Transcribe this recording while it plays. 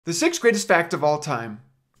The sixth greatest fact of all time,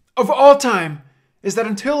 is that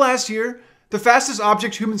until last year, the fastest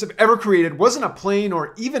object humans have ever created wasn't a plane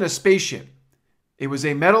or even a spaceship. It was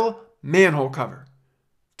a metal manhole cover.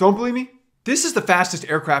 Don't believe me? This is the fastest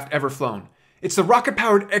aircraft ever flown. It's the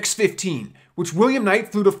rocket-powered X-15, which William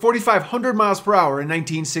Knight flew to 4,500 miles per hour in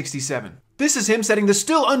 1967. This is him setting the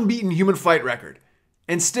still unbeaten human flight record.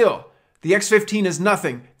 And still, the X-15 is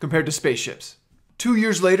nothing compared to spaceships. 2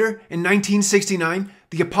 years later, in 1969,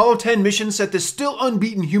 the Apollo 10 mission set the still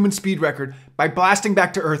unbeaten human speed record by blasting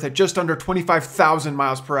back to Earth at just under 25,000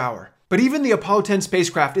 miles per hour. But even the Apollo 10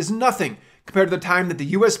 spacecraft is nothing compared to the time that the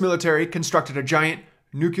U.S. military constructed a giant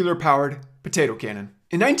nuclear-powered potato cannon.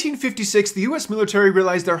 In 1956, the U.S. military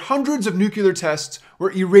realized their hundreds of nuclear tests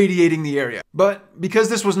were irradiating the area. But because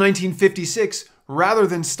this was 1956, rather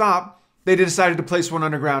than stop, they decided to place one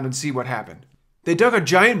underground and see what happened. They dug a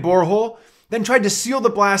giant borehole, then tried to seal the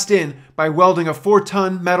blast in by welding a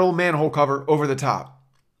 4-ton metal manhole cover over the top.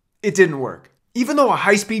 It didn't work. Even though a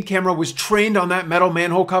high-speed camera was trained on that metal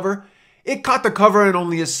manhole cover, it caught the cover in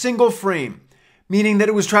only a single frame, meaning that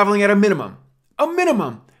it was traveling at a minimum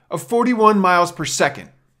of 41 miles per second.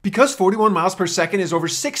 Because 41 miles per second is over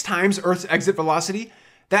 6 times Earth's exit velocity,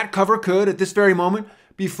 that cover could, at this very moment,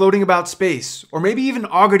 be floating about space, or maybe even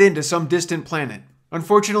augured into some distant planet.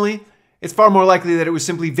 Unfortunately, it's far more likely that it was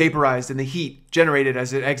simply vaporized in the heat generated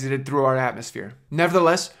as it exited through our atmosphere.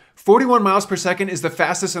 Nevertheless, 41 miles per second is the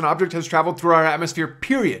fastest an object has traveled through our atmosphere,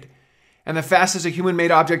 period. And the fastest a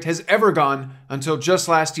human-made object has ever gone until just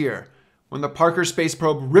last year, when the Parker space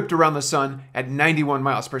probe ripped around the sun at 91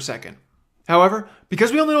 miles per second. However,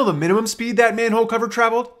 because we only know the minimum speed that manhole cover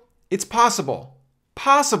traveled, it's possible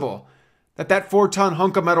that that 4-ton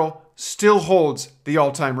hunk of metal still holds the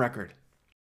all-time record.